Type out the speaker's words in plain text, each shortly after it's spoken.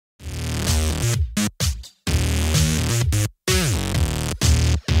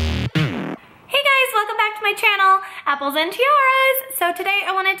Apples and Tiaras! So today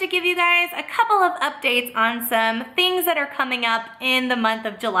I wanted to give you guys a couple of updates on some things that are coming up in the month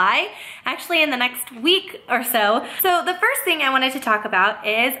of July, actually in the next week or so. So the first thing I wanted to talk about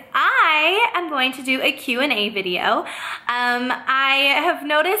is I am going to do a Q&A video. I have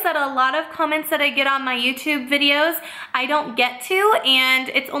noticed that a lot of comments that I get on my YouTube videos I don't get to, and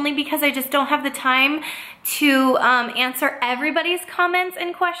it's only because I just don't have the time to answer everybody's comments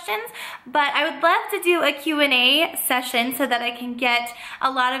and questions, but I would love to do a Q&A session so that I can get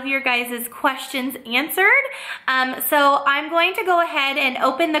a lot of your guys' questions answered. So I'm going to go ahead and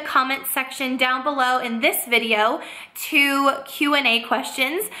open the comment section down below in this video to Q&A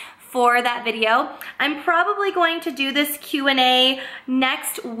questions for that video. I'm probably going to do this Q&A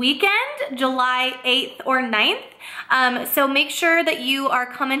next weekend, July 8th or 9th. So make sure that you are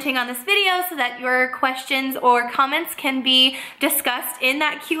commenting on this video so that your questions or comments can be discussed in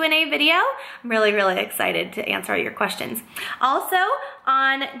that Q&A video. I'm really excited to answer all your questions. Also,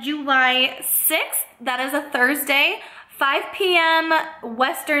 on July 6th, that is a Thursday, 5 p.m.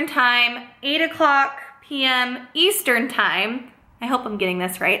 Western time, 8 o'clock p.m. Eastern time, I hope I'm getting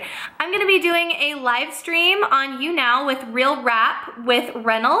this right, I'm gonna be doing a live stream on YouNow with Real Rap with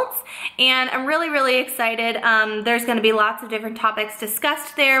Reynolds, and I'm really excited. There's gonna be lots of different topics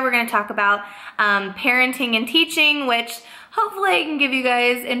discussed there. We're gonna talk about parenting and teaching, which hopefully I can give you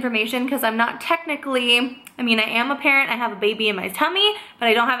guys information because I'm not technically, I mean, I am a parent, I have a baby in my tummy, but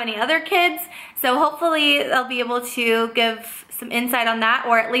I don't have any other kids. So hopefully I'll be able to give some insight on that,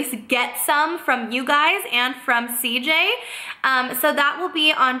 or at least get some from you guys and from CJ. So that will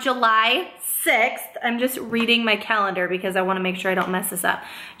be on July 6th. I'm just reading my calendar because I want to make sure I don't mess this up.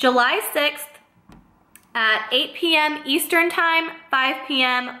 July 6th at 8 p.m. Eastern time, 5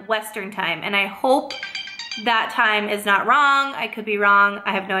 p.m. Western time. And I hope that time is not wrong. I could be wrong.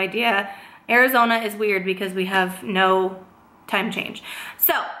 I have no idea. Arizona is weird because we have no time change.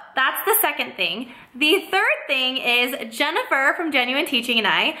 So that's the second thing. The third thing is Jennifer from Genuine Teaching and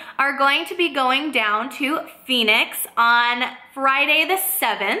I are going to be going down to Phoenix on Friday the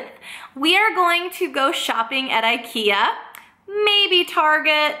 7th. We are going to go shopping at IKEA, maybe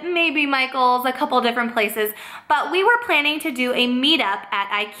Target, maybe Michael's, a couple different places, but we were planning to do a meetup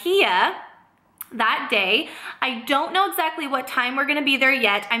at IKEA that day. I don't know exactly what time we're gonna be there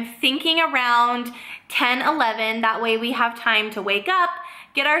yet. I'm thinking around 10, 11. That way we have time to wake up,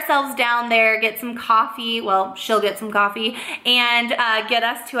 get ourselves down there, get some coffee. Well, she'll get some coffee and get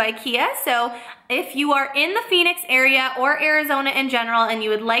us to IKEA. So if you are in the Phoenix area or Arizona in general and you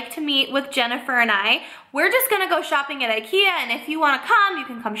would like to meet with Jennifer and I, we're just gonna go shopping at IKEA, and if you wanna come, you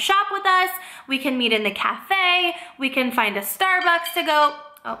can come shop with us. We can meet in the cafe. We can find a Starbucks to go.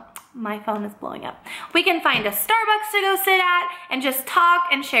 Oh, my phone is blowing up. We can find a Starbucks to go sit at and just talk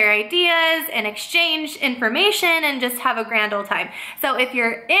and share ideas and exchange information and just have a grand old time. So if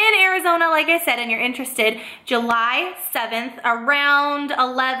you're in Arizona, like I said, and you're interested, July 7th, around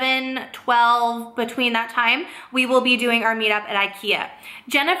 11, 12, between that time, we will be doing our meetup at IKEA.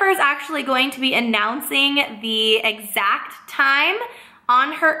 Jennifer is actually going to be announcing the exact time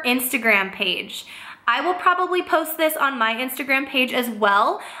on her Instagram page. I will probably post this on my Instagram page as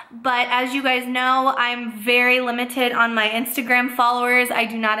well, but as you guys know, I'm very limited on my Instagram followers. I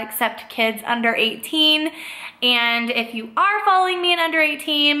do not accept kids under 18, and if you are following me and under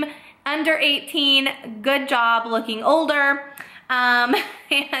 18, good job looking older.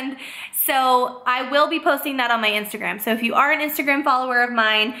 And so I will be posting that on my Instagram. So if you are an Instagram follower of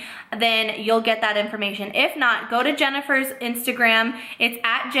mine, then you'll get that information. If not, go to Jennifer's Instagram. It's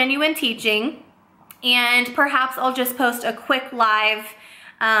at Genuine Teaching. And perhaps I'll just post a quick live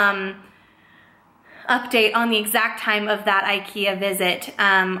update on the exact time of that IKEA visit,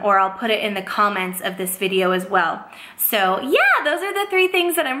 or I'll put it in the comments of this video as well. So yeah, those are the three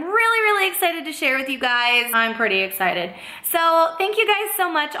things that I'm really excited to share with you guys. I'm pretty excited. So thank you guys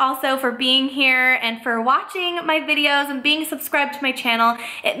so much also for being here and for watching my videos and being subscribed to my channel.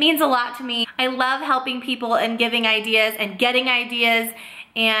 It means a lot to me. I love helping people and giving ideas and getting ideas.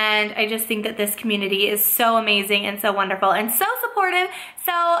 And I just think that this community is so amazing and so wonderful and so supportive.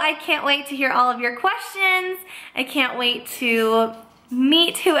 So I can't wait to hear all of your questions. I can't wait to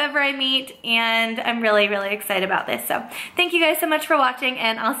meet whoever I meet, and I'm really excited about this. So thank you guys so much for watching,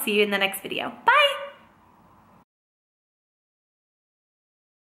 and I'll see you in the next video. Bye!